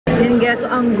Yan guys,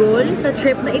 so ang goal sa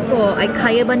trip na ito ay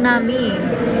kaya ba namin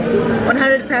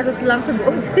 100 pesos lang sa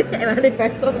buong trip. 100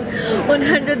 pesos.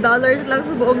 $100 lang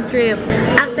sa buong trip.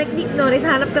 Ang technique nun is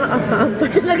hanap ka ng account para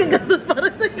siya lang gastos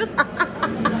para sa'yo.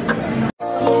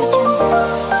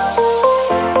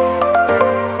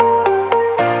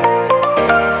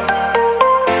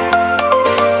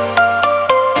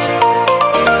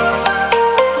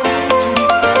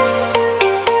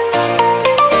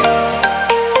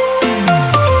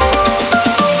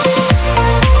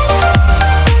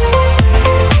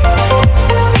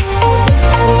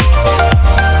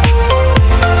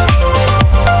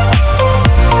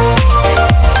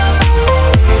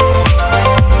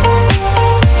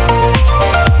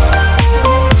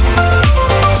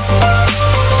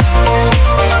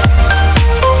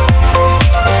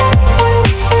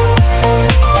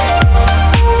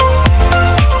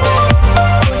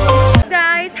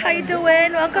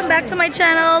 Welcome back to my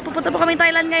channel. Pupunta po kami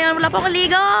Thailand ngayon. Wala po akong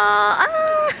ligo.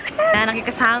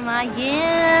 Nakikasama.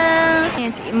 Yes.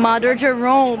 Mother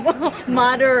Jerome.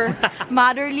 Mother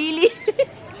Lily.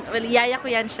 Well, yaya ko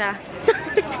yan siya.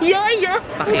 Yaya.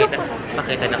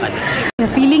 Pakita na kanina.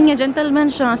 Feeling niya gentleman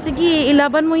siya. Sige,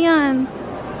 ilaban mo yan.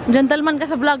 Gentleman ka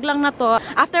sa vlog lang na to.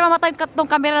 After mamatay tong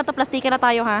camera na to, plastikin na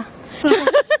tayo ha.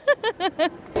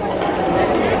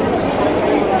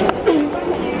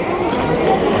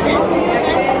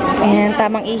 Ayan,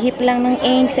 tamang ihip lang ng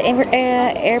ink sa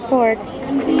airport.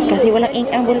 Kasi walang ink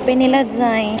ang ballpen nila,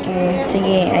 Zay.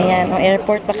 Sige, ayan. O,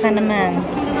 airport baka naman.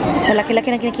 Sa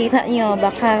laki-laki na kinikita nyo,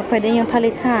 baka pwede nyo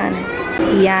palitan.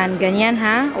 Ayan, ganyan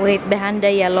ha. Wait behind the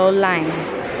yellow line.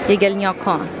 Gigal nyo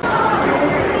ko.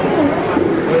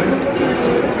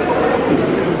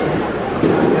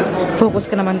 Focus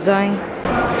ka naman, Zay.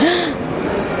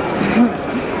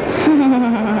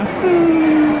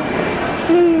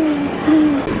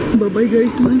 Bye-bye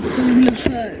guys, my family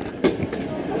shot.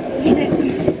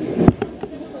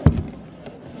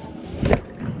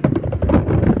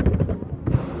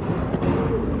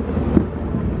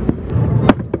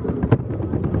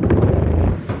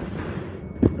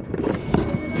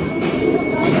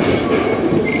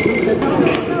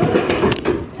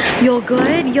 You're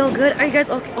good? You're good? Are you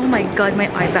guys okay? Oh my god, my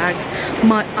eye bags.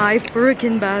 My eye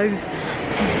freaking bags.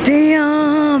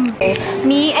 Damn!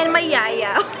 Me and my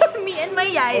yaya. Me and my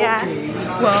yaya.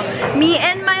 Well, me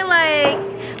and my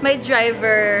my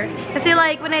driver. Kasi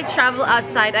like when I travel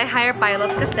outside, I hire pilot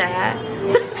kasi.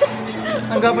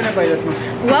 Ang gwapo na pilot mo.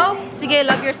 Wow! Sige,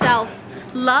 love yourself.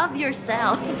 Love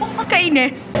yourself.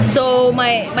 Kainis. So,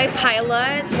 my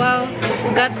pilot, wow,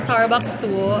 got Starbucks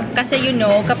too. Kasi you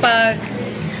know, kapag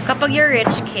you're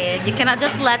rich kid, you cannot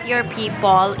just let your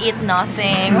people eat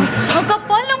nothing. Ang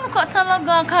kapal lang ka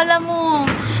talaga. Kala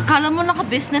mo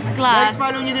naka-business class. Guys,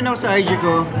 follow nyo din ako sa IG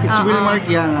ko. It's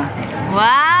Mykee nga.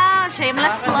 Wow!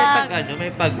 Shameless plug.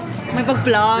 May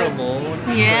pag-plug. Promote.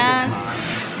 Yes.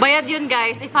 Bayad yun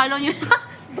guys. I-follow nyo.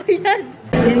 Bayad.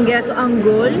 Yan guys, so ang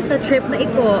goal sa trip na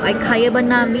ito ay kaya ba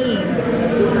namin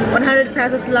 100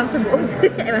 pesos lang sa buong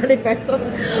trip. 100 pesos.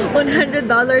 $100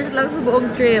 lang sa buong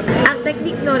trip. Ang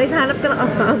technique nun is hanap ka ng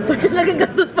account para siya lang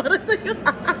gastos para sa'yo.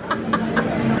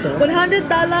 $100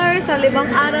 sa 5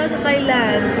 araw sa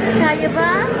Thailand. Kaya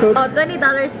ba? Oh,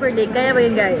 $20 per day. Kaya ba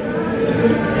yun guys?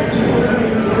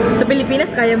 Sa Pilipinas,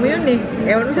 kaya mo yun eh.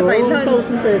 Ewan mo sa Thailand.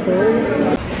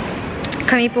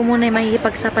 Kami po muna ay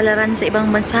mahihipagsapalaran sa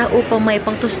ibang bansa upang may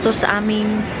pangtustos sa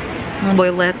aming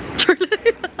boylet.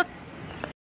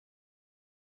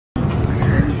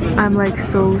 I'm like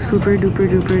so super duper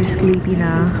duper sleepy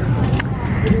na.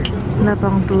 Wala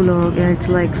pang tulog and it's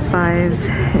like 5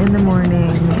 in the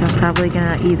morning. So I'm probably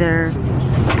gonna either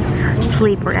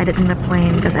sleep or edit in the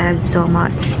plane because I have so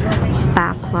much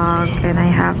backlog and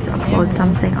I have to upload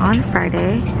something on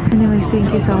Friday. Anyway,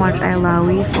 thank you so much,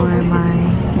 Ilawi, for my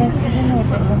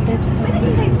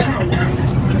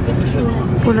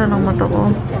pula ng mata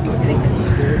ko.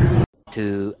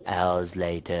 2 hours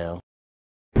later.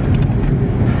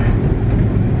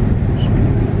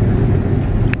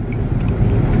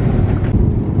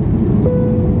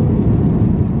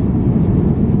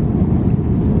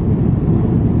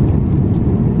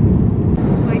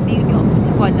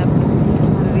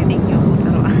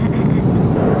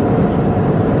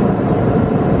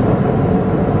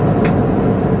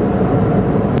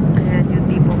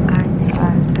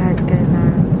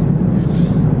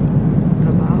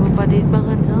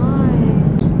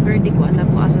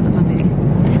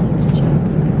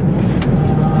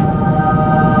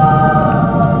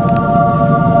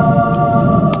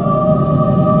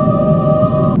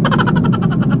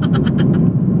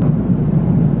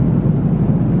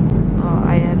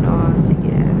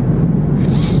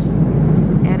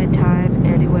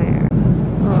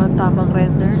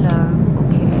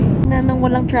 Sana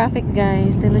walang traffic,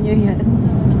 guys. Tignan nyo yan.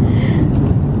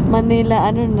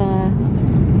 Manila, ano na.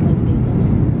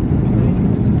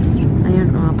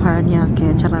 Ayun,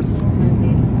 Paranaque. Charot.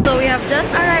 So we have just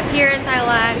arrived here in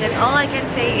Thailand, and all I can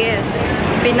say is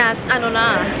Pinas, ano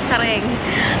na, charing.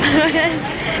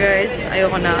 Guys,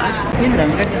 ayoko na. Yun lang,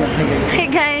 ganyan lang.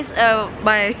 Hey guys,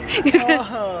 bye.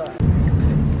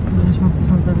 Mas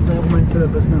magpasanta na tayo kumain sa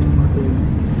labas ng hotel.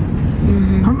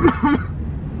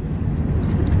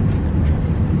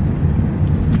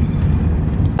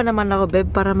 Pa naman ako,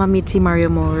 Beb, para ma-meet si Mario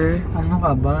more. Ano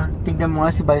ka ba? Tignan mo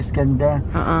nga si Vice Ganda.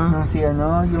 Nung si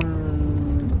ano, yung...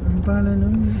 Ano pangalan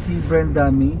nun? Si Brand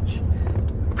Damage.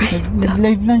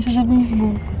 Nag-live lang siya sa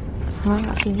Facebook. So,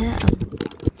 kasi nga.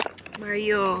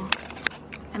 Mario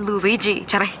and Luigi.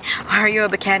 Charay. Mario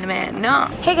the Canman.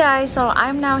 No. Hey guys, so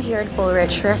I'm now here at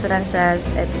Fullrich Residences.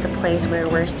 It's the place where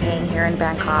we're staying here in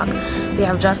Bangkok. We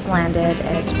have just landed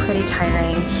and it's pretty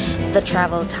tiring. The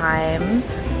travel time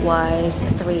was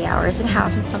 3 hours and a half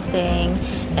and something,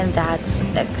 and that's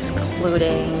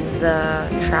excluding the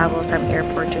travel from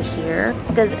airport to here,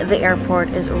 because the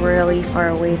airport is really far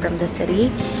away from the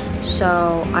city.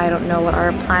 So I don't know what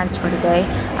our plans for today.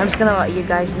 I'm just gonna let you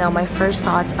guys know my first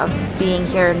thoughts of being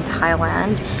here in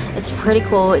Thailand. It's pretty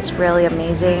cool. It's really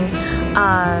amazing.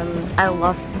 I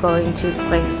love going to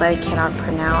places that I cannot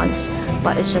pronounce,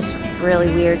 but it's just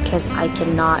really weird because I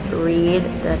cannot read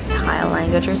the Thai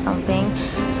language or something.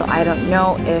 So I don't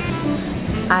know if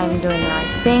I'm doing the right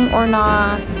thing or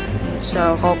not.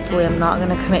 So hopefully I'm not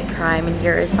gonna commit crime in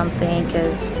here or something,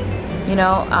 because you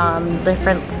know,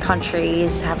 different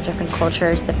countries have different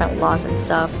cultures, different laws and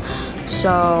stuff.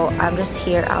 So I'm just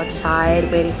here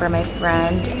outside waiting for my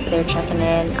friend. They're checking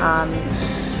in.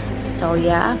 So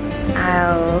yeah,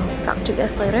 I'll talk to you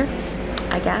guys later,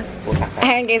 I guess.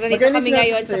 Ayan guys, nandito kami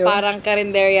ngayon sa parang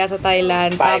karinderya sa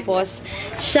Thailand. Tapos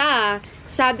siya,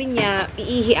 sabi niya,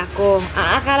 iihi ako. Ang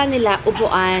akala nila,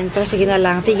 upuan. Pero sige na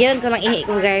lang. Pigilan ko lang ihi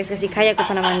ko guys, kasi kaya ko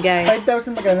pa naman guys.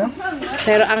 5,000 magkano?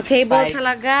 Pero ang table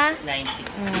talaga...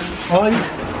 9,600. Oy!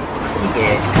 Sige.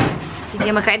 Sige,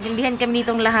 magkaintindihan kami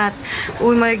ditong lahat.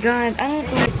 Oh my God. Ano ito?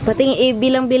 Pati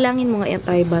bilang-bilangin mo nga yung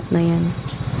Thai baht na yan.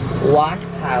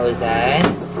 1,000,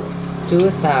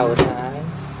 2,000,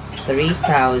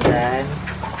 3,000,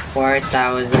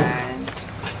 4,000,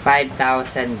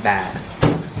 5,000 baht.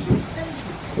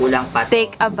 Kulang pa to.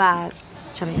 Take a bath.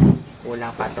 Sorry.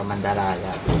 Kulang pa to,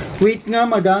 mandaraya. Wait nga,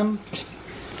 madam.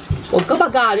 Huwag ka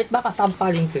magalit, baka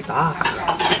sampalin kita.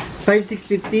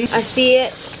 5,650. I see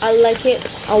it. I like it.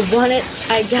 I want it.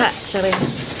 I got. Sorry.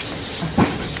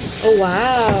 Oh,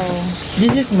 wow.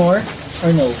 This is more or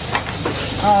no?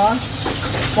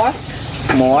 What?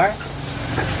 More?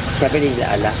 Siyempre din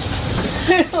ala.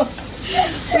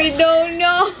 We don't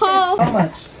know. How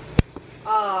much?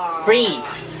 Free.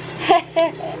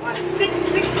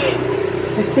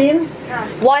 16?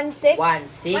 1,600.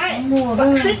 1,600. Ano ba?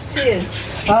 16.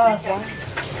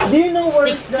 Do you know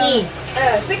where's the...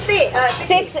 60.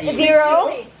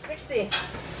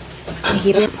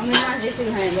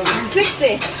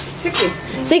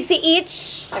 60. 60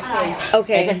 each?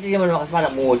 Okay. Kasi hindi mo naman kasi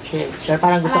parang moche. Pero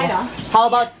parang gusto ko. How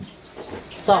about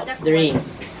soft drinks?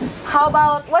 How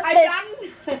about, what's this?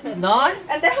 None?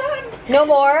 No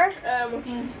more?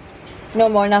 No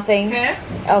more, nothing?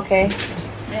 Okay.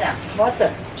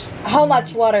 Water. How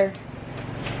much water?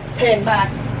 10 baht.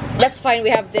 That's fine, we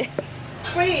have this.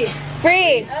 Free.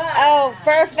 Free! Oh,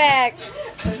 perfect!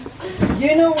 Do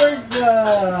you know where's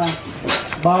the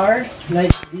bar?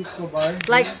 Like disco bar?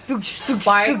 Like, tugs, tugs,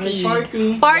 Party. tugs.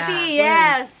 Party. Party,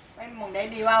 yes! ไปหมองได้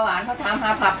ดีว่าหวานเขาถามห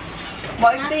าผับบ่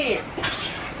อยตี้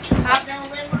ผับยัง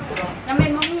เป็นมั่งหรอยังเป็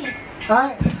นมั่ง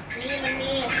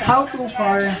มี How too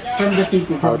far from the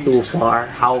city? How too far?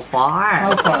 How far?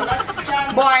 How far?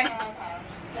 บ่อย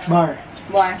Bar.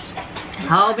 บ่อย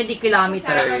How many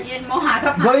kilometers? เย็นมองหาเขา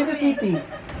ผับ Going to city.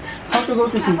 How to go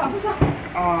to city?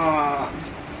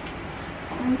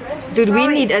 Dude, we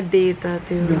need a data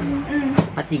too.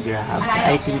 Pati Grab.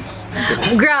 I think.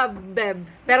 Grab, Beb.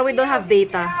 Pero we don't have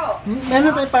data.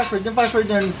 Meron tayong password. Yung password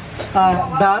nun,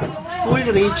 dot, full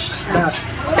reach, dot.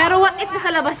 Pero what if nasa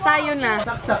labas tayo na?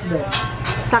 Saksak din.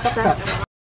 Saksak.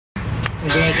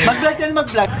 Mag-vlog yan,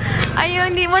 mag-vlog.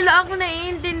 Ayun, hindi wala ako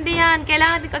naiintindihan.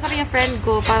 Kailangan din ko sabihin yung friend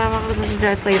ko para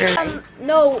makapag-translator.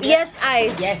 No, yes,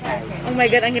 eyes. Yes, I. Oh my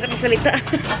God, ang hirap magsalita.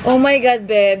 Oh my God,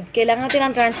 Beb. Kailangan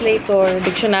natin ng translator,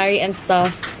 dictionary and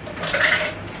stuff.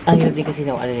 Ang hirap din kasi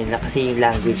ng ano nila, kasi yung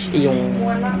language,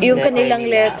 Yung kanilang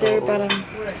letter, parang...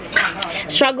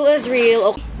 Struggle is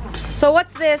real. Okay. So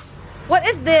what's this? What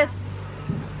is this?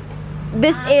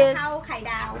 This is... กะเพราไข่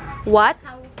ดาว What?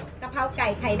 กะเพราไก่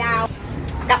ไข่ดาว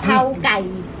กะเพราไก่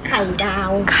ไข่ดาว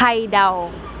Kai dao.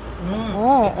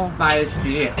 Oh.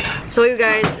 Spicy. So you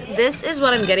guys, this is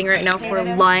what I'm getting right now for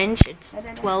lunch. It's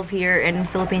 12 here in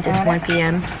Philippines. It's 1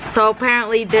 p.m. So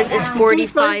apparently this is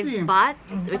 45 baht,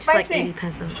 which is like 80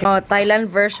 pesos. Oh, Thailand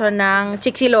version ng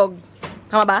chiksilog.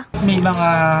 Tama ba? May mga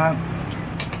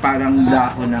parang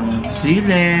dahon ng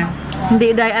sili. Hindi,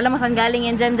 Day. Alam mo saan galing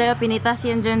yan dyan, Day? Pinitas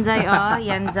yan dyan, Day. Oh,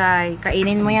 yan, Day.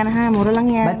 Kainin mo yan, ha? Mura lang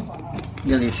yan.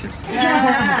 Delicious.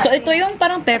 So, ito yung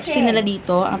parang Pepsi nila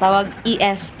dito. Ang tawag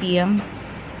EST.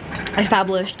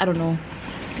 Established. I don't know.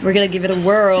 We're gonna give it a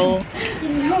whirl.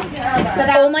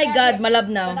 Oh my God,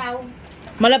 malabnaw.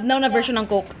 Malabnaw na version ng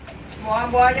Coke.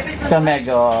 So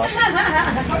medyo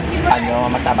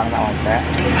matabang na onte.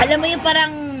 Alam mo yung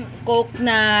parang Coke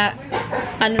na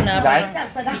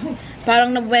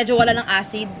parang medyo wala ng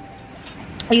acid.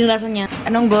 Yung lasa niya.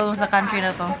 Anong goal sa country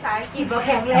na to?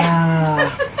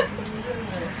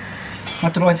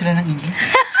 Maturuan sila ng English.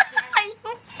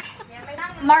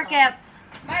 Market.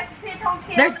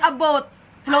 There's a boat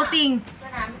floating.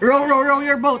 Row, row, row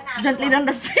your boat gently down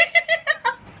the street.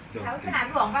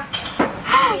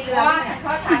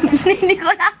 Hindi ko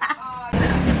na.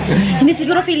 Hindi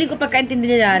siguro feeling ko pagkaintindi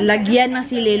nila, lagyan ng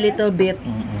sili little bit.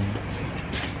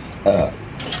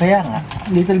 Kaya nga,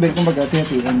 little bit kung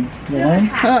pagkatihan. Yan.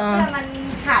 Oo.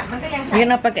 Yun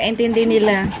ang pagkaintindi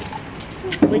nila.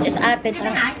 Which is ate.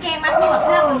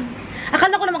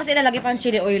 Akala ko naman kasi ilalagay pa ang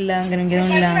chili oil lang. Ganun-ganun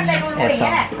lang.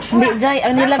 Hindi, Jai.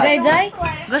 Ang nilagay, Jai.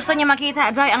 Gusto niya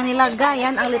makita, Jai. Ang nilagay.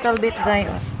 Yan, ang little bit, Jai.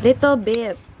 Little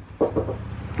bit.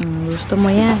 Gusto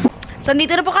mo yan. So,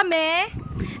 dito na po kami.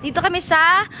 Dito kami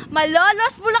sa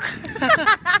Malolos, Bulacan.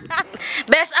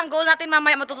 Best, ang goal natin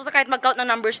mamaya matututo kahit mag-count ng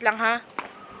numbers lang, ha?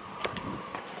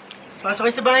 Pasok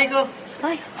kayo sa bahay ko.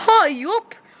 Ay,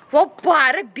 hayop! Wow,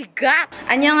 pare, bigat!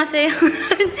 Anya nga sa'yo.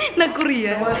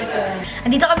 Nag-Korea.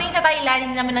 Andito kami sa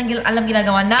Thailand. Hindi namin alam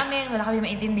ginagawa namin. Wala kami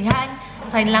maintindihan.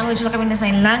 Sign language. Wala kami na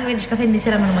sign language kasi hindi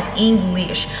sila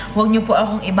mag-English. Huwag niyo po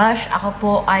akong i-bash. Ako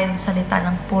po ay salita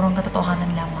ng purong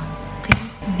katotohanan lamang. Okay?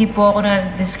 Hindi po ako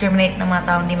nag-discriminate ng mga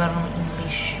tao hindi marunong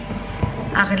English.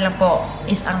 Akin lang po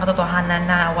is ang katotohanan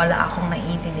na wala akong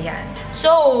naiintindihan.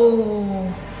 So,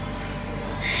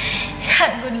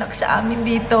 good luck sa amin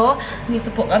dito. Dito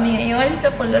po kami ngayon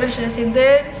sa Polaris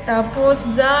Residence. Tapos,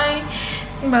 Zay,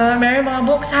 may mga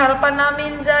books sa harapan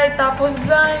namin, Zay. Tapos,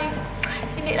 Zay,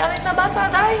 hindi namin nabasa,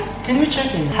 Zay. Can we check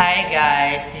in? Hi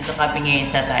guys! Dito kami ngayon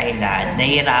sa Thailand.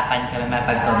 Nahihirapan kami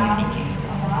mapag-communicate.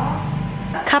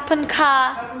 Kapan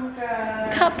ka?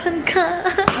 Kapan ka?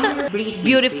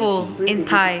 Beautiful in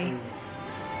Thai.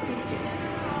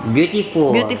 Beautiful.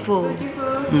 Beautiful.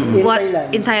 What?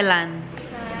 In Thailand.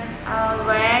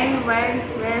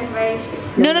 very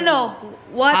No.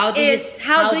 What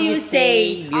how do you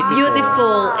say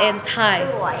beautiful in Thai?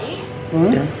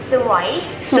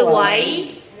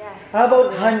 Suwai. How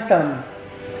about handsome?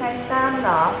 handsome เห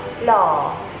รอหล่อ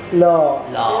Law.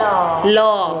 หล่อ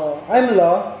Law. I'm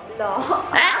law. หล่อ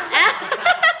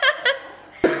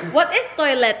What is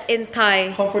toilet in Thai?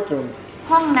 Comfort room.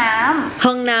 ห้องน้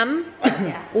Hong Nam?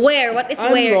 Where? What is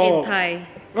I'm where in law. Thai?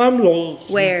 I'm law.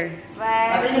 Where? ำ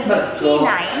where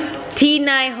ที่ไห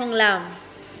น T9 Hong Lam.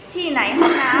 ที่ไหนห้อ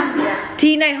งน้ำเดี๋ยว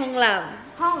T9 Hong Lam.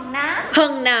 ห้องน้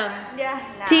Hong Nam. ำเดี๋ยว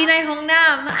นะ T9 Hong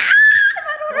Nam.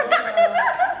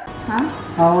 ฮะ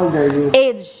How old are you?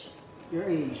 Age. Your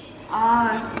age. อ๋อ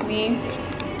มี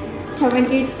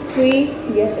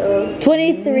23 years old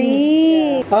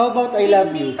 23. How about I love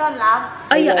ที่ you? ต้อนรับ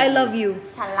Oh yeah, I love you.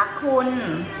 ฉันรักคุณ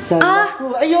Salaku.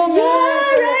 Ayun,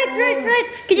 Yeah, right.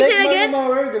 Can you say it again?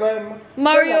 Maurer, diba?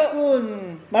 Mario. Salakun.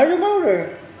 Mario Maurer.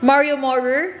 Mario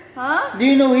Maurer. ฮะ Do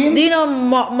you know him? Do you know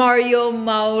Mario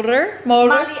Maurer? ม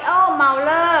าริโอเมาเล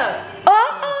อร์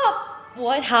Oh!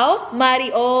 What? How?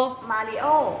 Mario. มาริโอ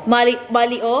Mario. มา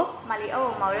ริโอ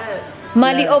เมาเลอร์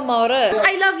Mario Maurer.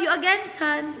 I love you again,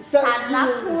 Chan. ฉันรัก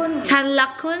คุณ Chan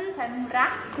Lakun. ฉันรั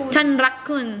กคุณ Chan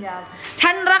Rakun. Yeah.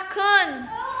 Chan Rakun.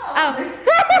 Oh.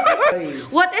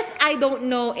 What is I don't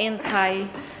know in Thai?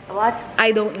 What? I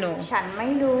don't know. ฉันไม่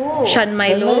รู้ Shan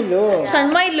Milo. Shan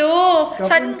Milo.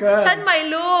 Shan Kapun ka.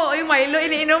 Milo. Ay, Milo,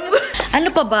 iniinom ko. Ano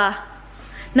pa ba?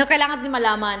 Na kailangan din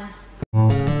malaman.